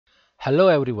Hello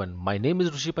everyone, my name is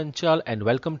Rushi Panchal and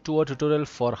welcome to a tutorial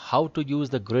for how to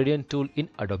use the gradient tool in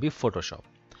Adobe Photoshop.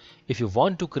 If you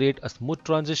want to create a smooth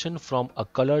transition from a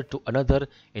color to another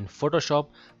in Photoshop,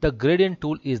 the gradient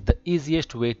tool is the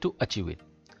easiest way to achieve it.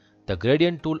 The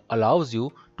gradient tool allows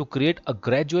you to create a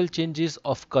gradual changes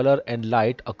of color and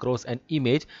light across an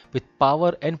image with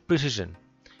power and precision.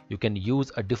 You can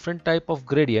use a different type of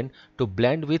gradient to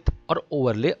blend with or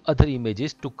overlay other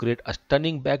images to create a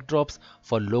stunning backdrops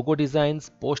for logo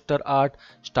designs, poster art,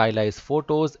 stylized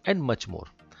photos and much more.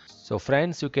 So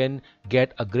friends, you can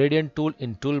get a gradient tool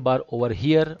in toolbar over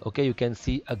here. Okay, you can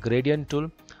see a gradient tool.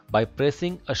 By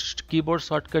pressing a keyboard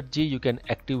shortcut G, you can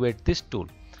activate this tool.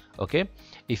 Okay,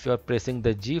 if you are pressing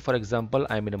the G, for example,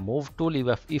 I'm in a move tool.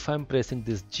 If I'm pressing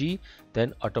this G,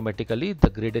 then automatically the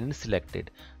gradient is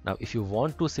selected. Now if you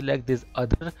want to select this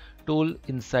other tool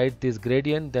inside this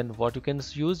gradient, then what you can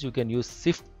use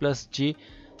Shift plus G.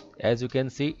 As you can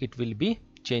see, it will be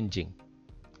changing.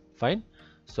 Fine.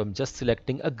 So I'm just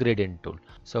selecting a gradient tool.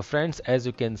 So friends, as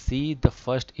you can see, the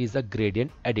first is a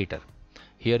gradient editor.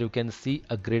 Here you can see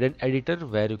a gradient editor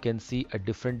where you can see a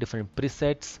different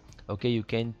presets. Okay, you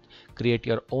can create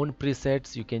your own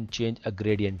presets, you can change a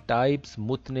gradient type,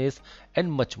 smoothness and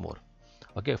much more.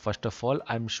 Okay, first of all,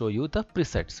 I'm show you the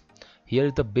presets. Here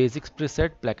is the basics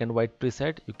preset, black and white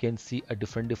preset. You can see a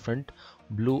different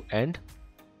blue and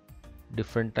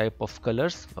different type of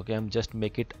colors. Okay, I'm just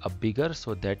make it a bigger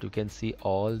so that you can see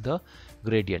all the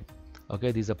gradient.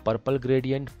 Okay, these are purple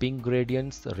gradient, pink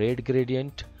gradients, red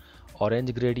gradient,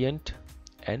 orange gradient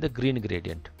and the green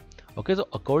gradient. Okay, so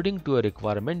according to a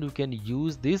requirement, you can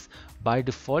use this by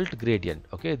default gradient.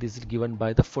 Okay, this is given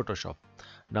by the Photoshop.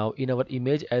 Now in our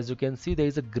image, as you can see, there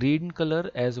is a green color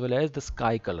as well as the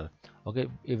sky color. Okay,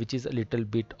 which is a little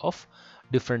bit of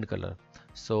different color.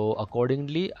 So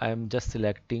accordingly, I am just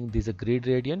selecting this green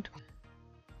gradient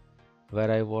where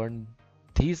I want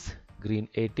this green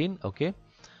 18. Okay,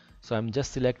 so I'm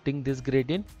just selecting this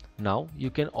gradient. Now you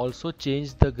can also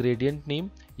change the gradient name.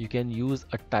 You can use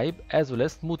a type as well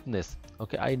as smoothness.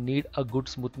 Okay, I need a good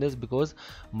smoothness because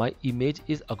my image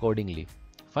is accordingly.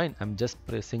 Fine, I'm just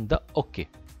pressing the OK.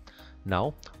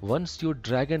 Now once you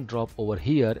drag and drop over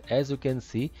here, as you can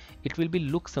see, it will be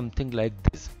look something like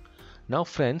this. Now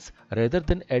friends, rather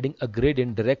than adding a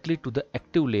gradient directly to the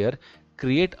active layer,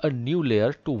 create a new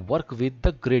layer to work with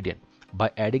the gradient. By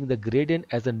adding the gradient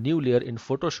as a new layer in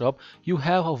Photoshop, you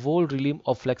have a whole realm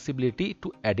of flexibility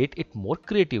to edit it more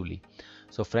creatively.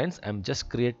 So friends, I'm just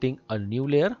creating a new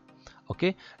layer.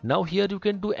 Okay, now here you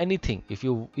can do anything. If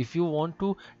you want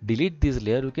to delete this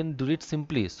layer, you can do it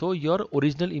simply, so your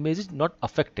original image is not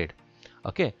affected.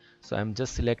 Okay, so I'm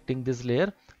just selecting this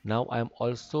layer. Now I'm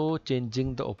also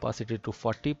changing the opacity to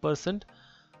 40%.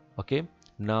 Okay,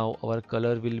 now our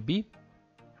color will be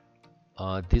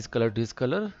this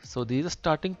color. So this is the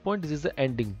starting point, this is the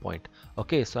ending point.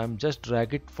 Okay, so I'm just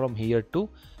drag it from here to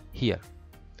here.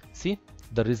 See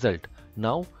the result.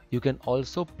 Now you can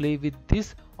also play with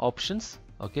these options.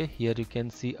 Okay, here you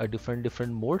can see a different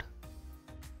mode.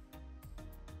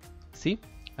 See,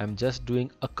 I'm just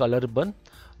doing a color burn.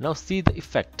 Now see the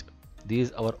effect. This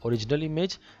is our original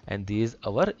image and this is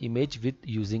our image with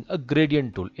using a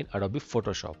gradient tool in Adobe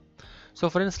Photoshop. So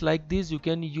friends, like this you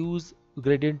can use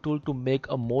gradient tool to make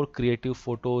a more creative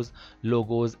photos,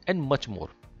 logos and much more.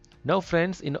 Now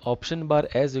friends, in option bar,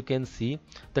 as you can see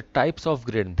the types of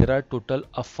gradient, there are total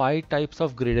of 5 types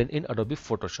of gradient in Adobe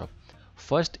Photoshop.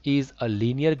 First is a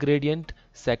linear gradient,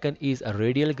 second is a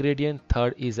radial gradient,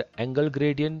 third is an angle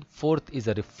gradient, fourth is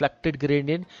a reflected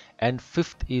gradient and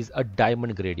fifth is a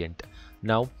diamond gradient.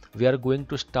 Now we are going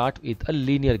to start with a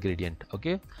linear gradient.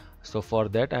 Okay, so for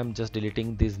that I'm just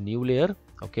deleting this new layer.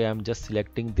 Okay, I'm just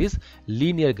selecting this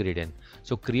linear gradient.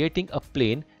 So creating a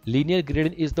plane, linear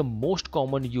gradient is the most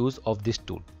common use of this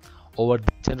tool. Over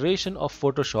the generation of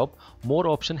Photoshop, more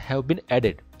options have been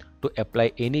added. To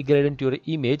apply any gradient to your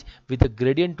image with the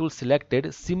gradient tool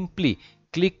selected, simply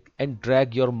click and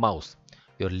drag your mouse.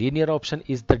 Your linear option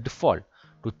is the default.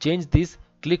 To change this,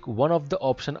 click one of the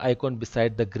option icon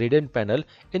beside the gradient panel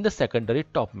in the secondary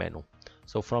top menu.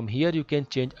 So from here you can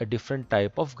change a different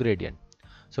type of gradient.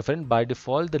 So friend, by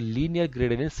default the linear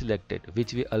gradient is selected,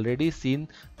 which we already seen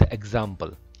the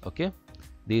example. Okay,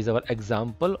 this is our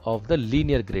example of the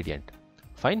linear gradient.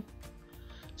 Fine.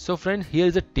 So friend, here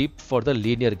is a tip for the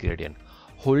linear gradient.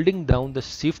 Holding down the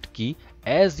shift key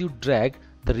as you drag,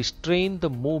 restrain the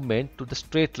movement to the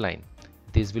straight line.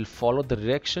 This will follow the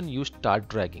direction you start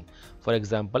dragging. For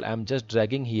example, I'm just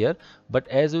dragging here, but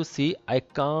as you see, I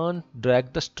can't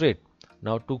drag the straight.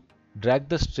 Now to drag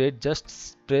the straight,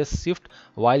 just press shift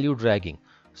while you dragging.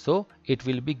 So it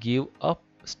will be give a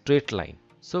straight line.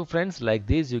 So friends, like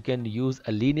this you can use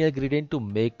a linear gradient to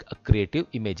make a creative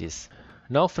images.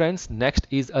 Now friends, next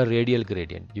is a radial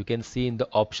gradient. You can see in the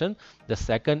option the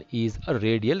second is a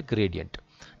radial gradient.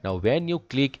 Now when you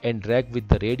click and drag with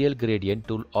the radial gradient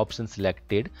tool option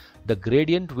selected, the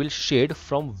gradient will shade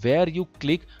from where you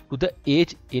click to the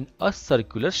edge in a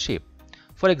circular shape.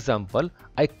 For example,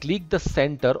 I click the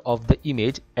center of the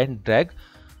image and drag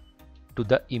to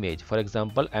the image. For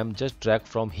example, I am just drag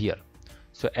from here.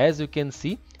 So as you can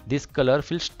see, this color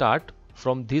will start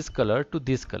from this color to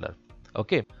this color.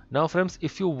 Okay, now friends,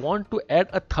 if you want to add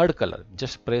a third color,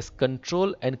 just press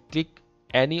Ctrl and click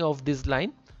any of this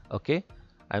line. Okay,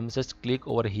 I'm just click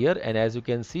over here, and as you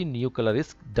can see, new color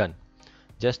is done.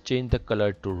 Just change the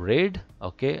color to red.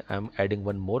 Okay, I'm adding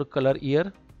one more color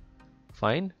here.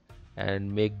 Fine,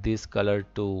 and make this color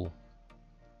to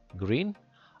green.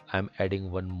 I'm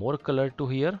adding one more color to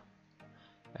here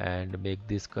and make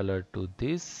this color to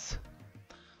this.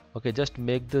 Okay, just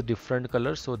make the different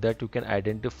colors so that you can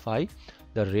identify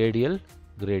the radial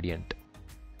gradient.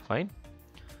 Fine.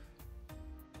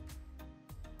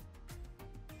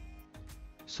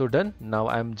 So done. Now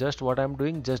I'm just what I'm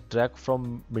doing, just drag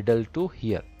from middle to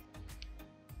here.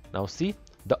 Now see,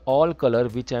 the all color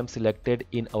which I'm selected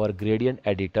in our gradient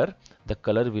editor, the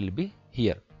color will be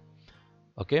here.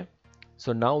 Okay,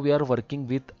 so now we are working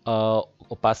with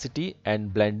opacity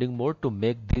and blending mode to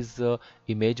make this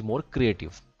image more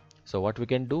creative. So what we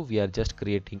can do, we are just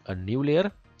creating a new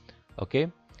layer.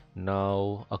 Okay,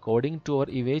 now according to our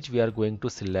image we are going to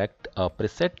select a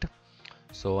preset.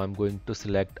 So I'm going to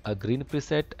select a green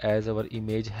preset, as our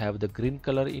image have the green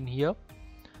color in here.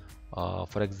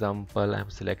 For example, I'm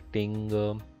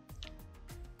selecting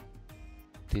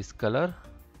this color.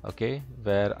 Okay,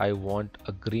 where I want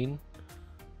a green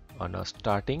on a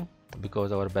starting,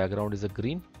 because our background is a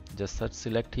green. Just search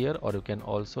select here, or you can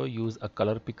also use a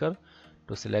color picker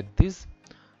to select this.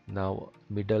 Now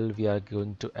middle we are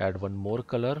going to add one more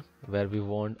color where we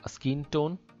want a skin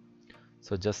tone.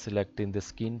 So just selecting the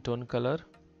skin tone color,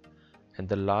 and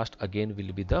the last again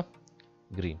will be the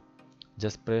green.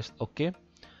 Just press OK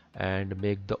and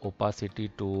make the opacity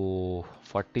to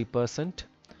 40%.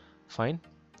 Fine,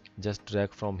 just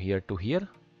drag from here to here.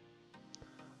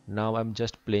 Now I'm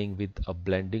just playing with a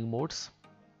blending modes.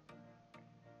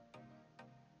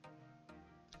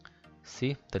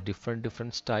 See the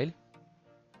different style.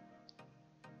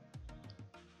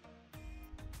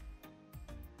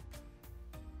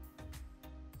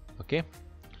 Okay,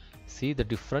 see the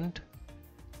different.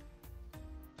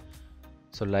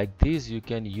 So like this you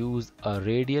can use a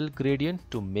radial gradient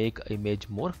to make image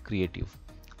more creative.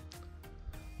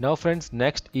 Now friends,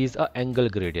 next is a angle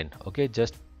gradient. Okay,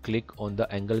 just click on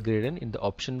the angle gradient in the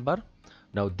option bar.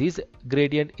 Now this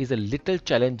gradient is a little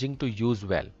challenging to use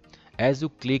well. As you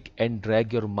click and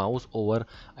drag your mouse over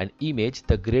an image,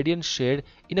 the gradient shade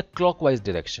in a clockwise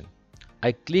direction.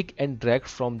 I click and drag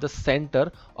from the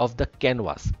center of the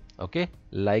canvas, okay,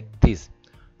 like this,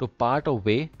 to part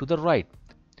away to the right.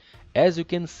 As you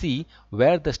can see,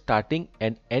 where the starting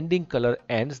and ending color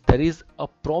ends, there is a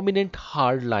prominent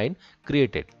hard line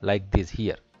created like this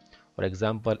here. For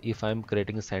example, if I am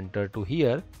creating center to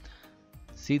here,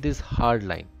 see this hard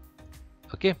line.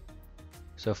 Okay,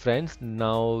 so friends,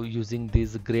 now using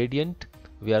this gradient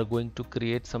we are going to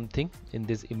create something in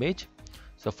this image.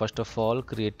 So first of all,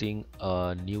 creating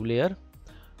a new layer.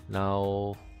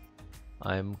 Now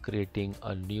I am creating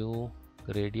a new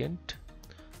gradient.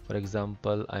 For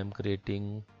example, I am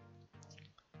creating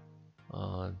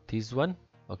this one.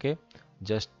 Okay,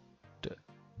 just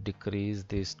decrease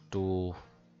this to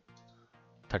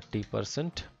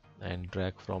 30% and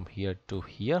drag from here to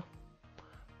here.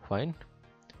 Fine,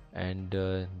 and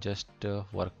just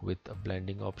work with a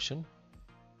blending option.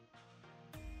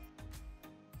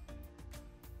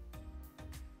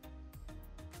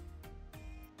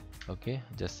 Okay,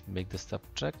 just make the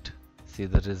subtract, see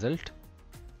the result.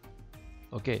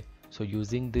 Okay, so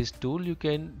using this tool you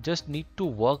can just need to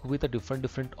work with a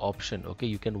different option. Okay,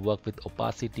 you can work with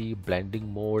opacity,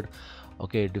 blending mode,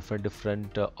 okay,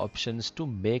 different options to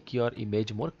make your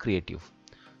image more creative.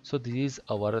 So this is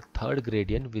our third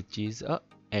gradient, which is a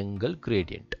angle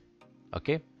gradient.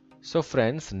 Okay, so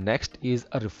friends, next is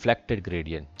a reflected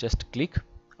gradient. Just click.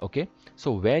 Okay,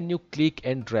 so when you click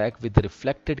and drag with the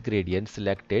reflected gradient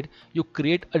selected, you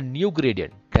create a new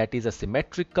gradient that is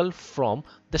asymmetrical from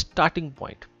the starting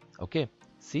point. Okay,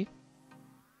 see,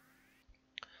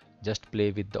 just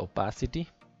play with the opacity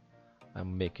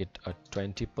and make it a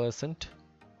 20%.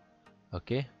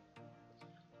 Okay,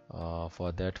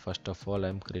 for that, first of all,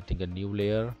 I'm creating a new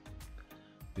layer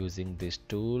using this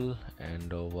tool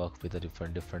and work with a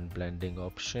different blending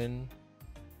option.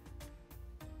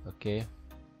 Okay,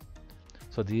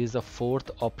 so this is the fourth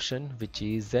option, which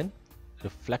is an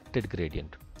reflected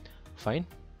gradient. Fine.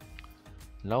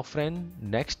 Now friend,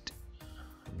 next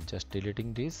I'm just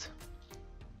deleting this.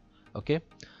 Okay,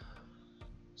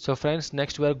 so friends,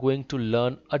 next we are going to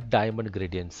learn a diamond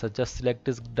gradient. So just select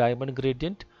this diamond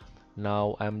gradient.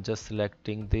 Now I'm just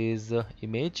selecting this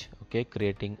image. Okay,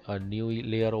 creating a new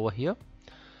layer over here.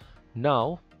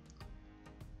 Now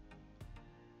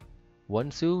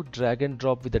once you drag and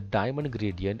drop with the diamond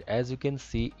gradient, as you can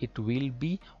see, it will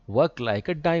be work like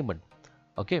a diamond.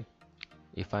 Okay,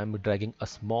 if I'm dragging a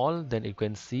small, then you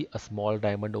can see a small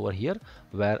diamond over here,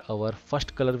 where our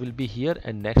first color will be here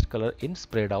and next color in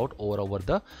spread out over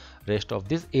the rest of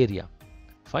this area.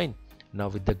 Fine. Now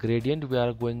with the gradient we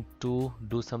are going to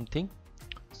do something.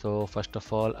 So first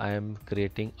of all, I am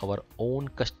creating our own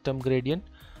custom gradient,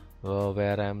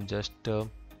 where I am just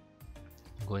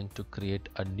going to create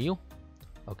a new.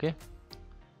 Okay,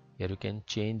 here you can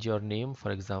change your name.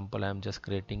 For example, I am just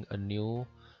creating a new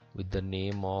with the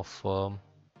name of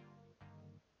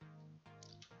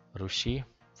Rushi.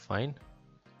 Fine.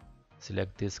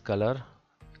 Select this color,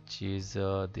 which is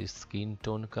this skin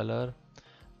tone color.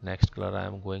 Next color I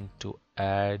am going to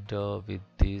add with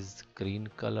this green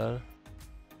color,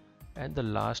 and the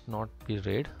last not be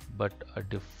red but a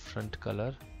different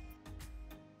color.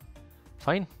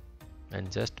 Fine, and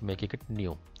just making it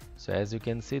new. So as you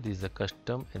can see, this is a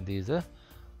custom and this is a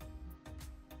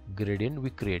gradient we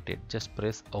created. Just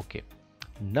press OK.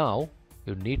 Now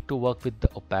you need to work with the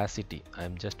opacity. I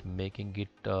am just making it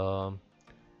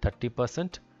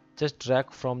 30%. Just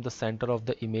drag from the center of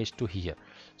the image to here,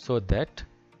 so that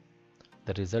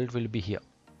the result will be here.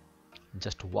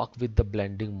 Just work with the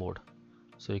blending mode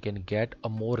so you can get a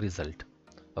more result.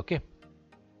 Okay,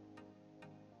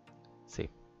 see.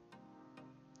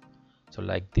 So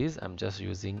like this, I'm just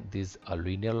using this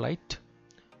linear light.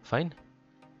 Fine.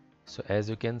 So as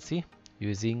you can see,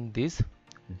 using this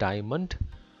diamond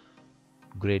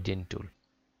gradient tool.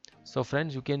 So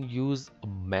friends, you can use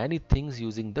many things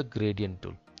using the gradient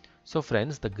tool. So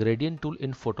friends, the gradient tool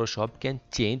in Photoshop can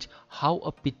change how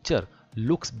a picture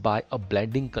looks by a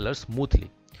blending color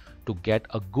smoothly. To get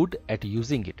a good at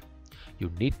using it, you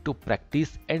need to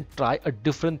practice and try a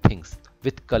different things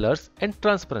with colors and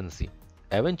transparency.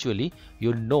 Eventually,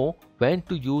 you'll know when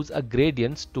to use a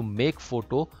gradients to make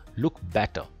photo look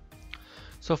better.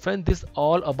 So friends, this is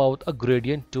all about a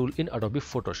gradient tool in Adobe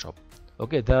Photoshop.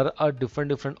 Okay, there are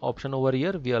different option over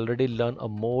here. We already learn a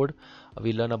mode,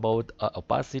 we learn about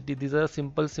opacity. These are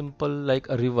simple like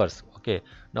a reverse. Okay,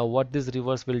 now what this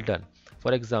reverse will done?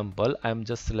 For example, I am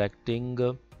just selecting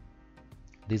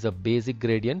this is a basic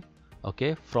gradient,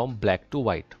 okay, from black to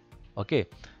white. Okay,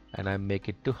 and I make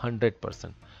it to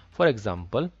 100%. For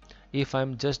example, if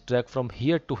I'm just drag from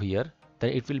here to here,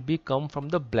 then it will be come from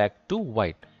the black to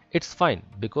white. It's fine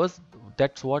because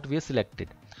that's what we selected.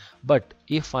 But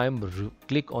if I'm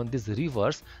click on this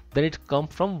reverse, then it come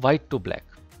from white to black.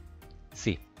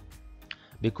 See,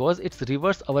 because it's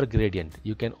reverse our gradient.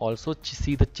 You can also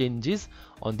see the changes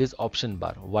on this option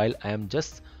bar while I am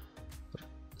just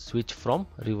switch from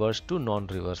reverse to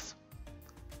non-reverse.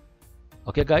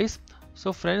 Okay guys,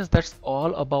 so friends, that's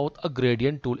all about a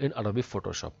gradient tool in Adobe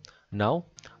Photoshop. Now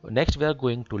next we are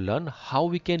going to learn how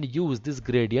we can use this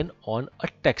gradient on a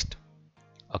text.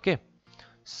 Okay,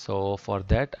 so for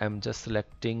that I'm just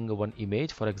selecting one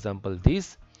image, for example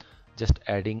this, just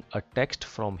adding a text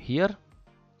from here.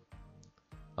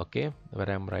 Okay, where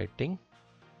I'm writing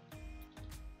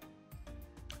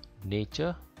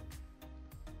nature.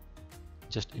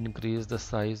 Just increase the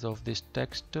size of this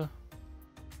text.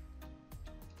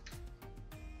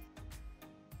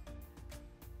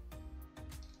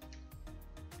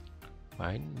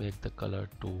 Fine, make the color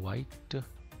to white.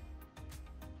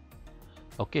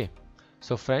 Okay,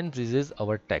 so friends, this is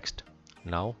our text.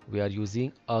 Now we are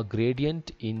using a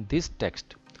gradient in this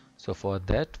text. So for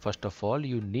that, first of all,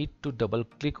 you need to double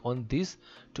click on this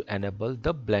to enable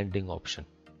the blending option.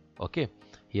 Okay,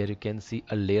 here you can see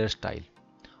a layer style.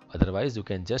 Otherwise, you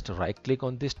can just right click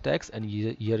on this text and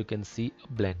here you can see a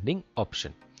blending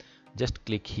option. Just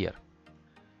click here.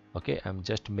 Okay, I'm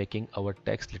just making our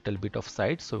text little bit of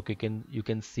side so you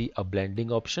can see a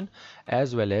blending option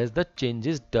as well as the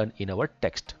changes done in our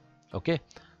text. Okay,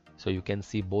 so you can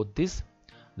see both this.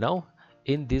 Now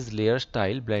in this layer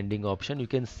style blending option, you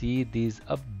can see these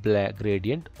a black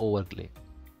gradient overlay.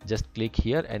 Just click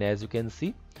here and as you can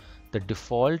see, the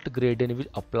default gradient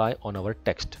will apply on our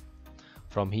text.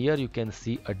 From here you can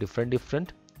see a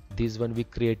different this one we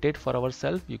created for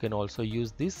ourselves. You can also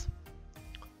use this.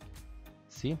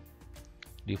 See,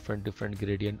 different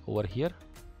gradient over here.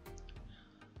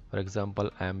 For example,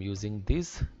 I am using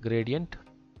this gradient.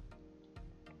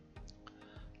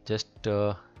 Just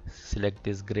select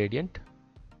this gradient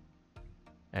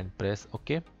and press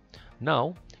OK.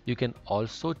 Now you can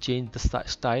also change the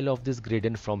style of this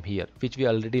gradient from here, which we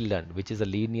already learned, which is a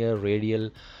linear, radial,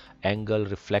 angle,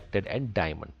 reflected and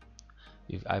diamond.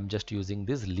 If I'm just using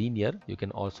this linear, you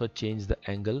can also change the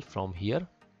angle from here.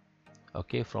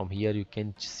 Okay, from here you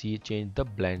can change the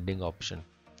blending option.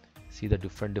 See the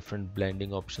different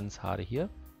blending options are here.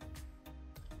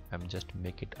 I'm just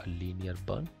make it a linear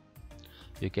burn.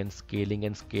 You can scaling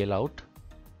and scale out.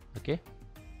 Okay,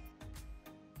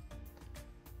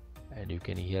 and you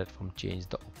can here from change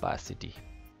the opacity.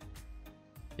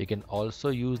 You can also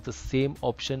use the same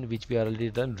option which we already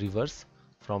done, reverse,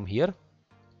 from here.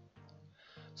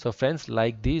 So friends,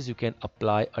 like this you can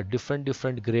apply a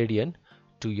different gradient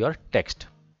to your text.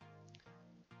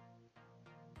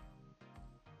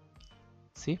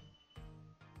 See,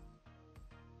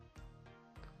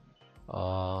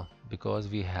 because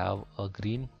we have a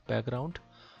green background,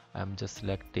 I'm just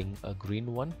selecting a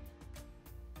green one.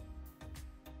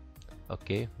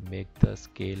 Okay, make the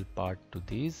scale part to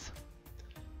these,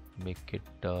 make it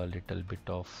a little bit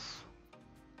of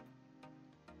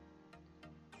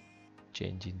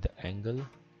changing the angle.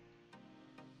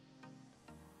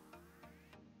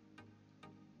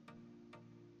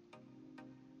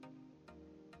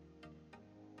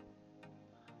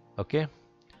 Okay,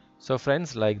 so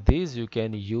friends, like this you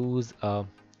can use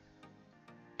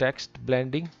text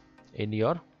blending in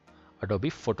your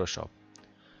Adobe Photoshop.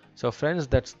 So friends,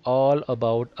 that's all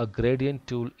about a gradient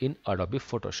tool in Adobe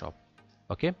Photoshop.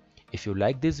 Okay, if you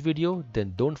like this video,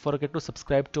 then don't forget to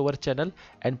subscribe to our channel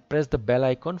and press the bell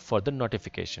icon for the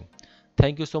notification.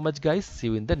 Thank you so much guys. See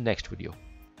you in the next video.